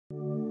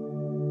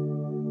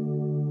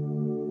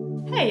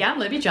Hey, I'm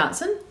Libby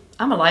Johnson.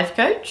 I'm a life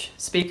coach,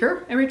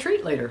 speaker, and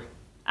retreat leader.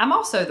 I'm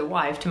also the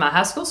wife to my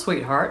high school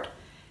sweetheart,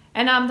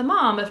 and I'm the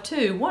mom of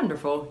two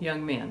wonderful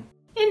young men.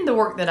 In the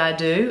work that I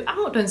do, I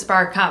want to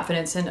inspire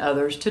confidence in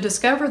others to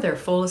discover their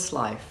fullest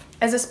life.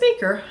 As a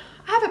speaker,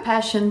 I have a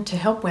passion to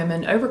help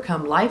women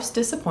overcome life's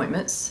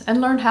disappointments and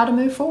learn how to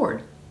move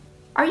forward.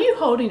 Are you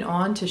holding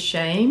on to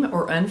shame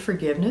or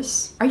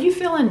unforgiveness? Are you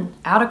feeling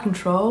out of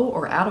control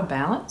or out of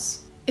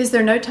balance? Is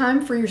there no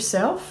time for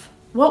yourself?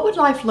 What would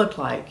life look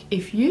like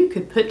if you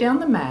could put down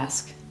the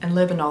mask and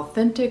live an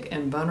authentic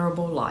and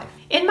vulnerable life?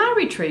 In my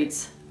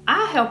retreats,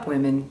 I help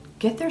women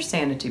get their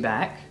sanity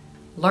back,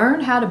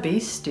 learn how to be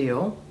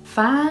still,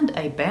 find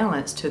a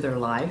balance to their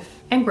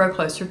life, and grow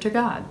closer to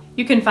God.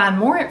 You can find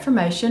more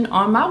information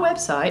on my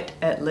website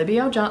at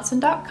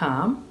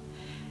LibbyLJohnson.com,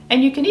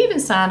 and you can even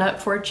sign up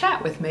for a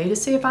chat with me to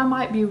see if I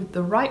might be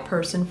the right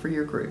person for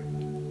your group.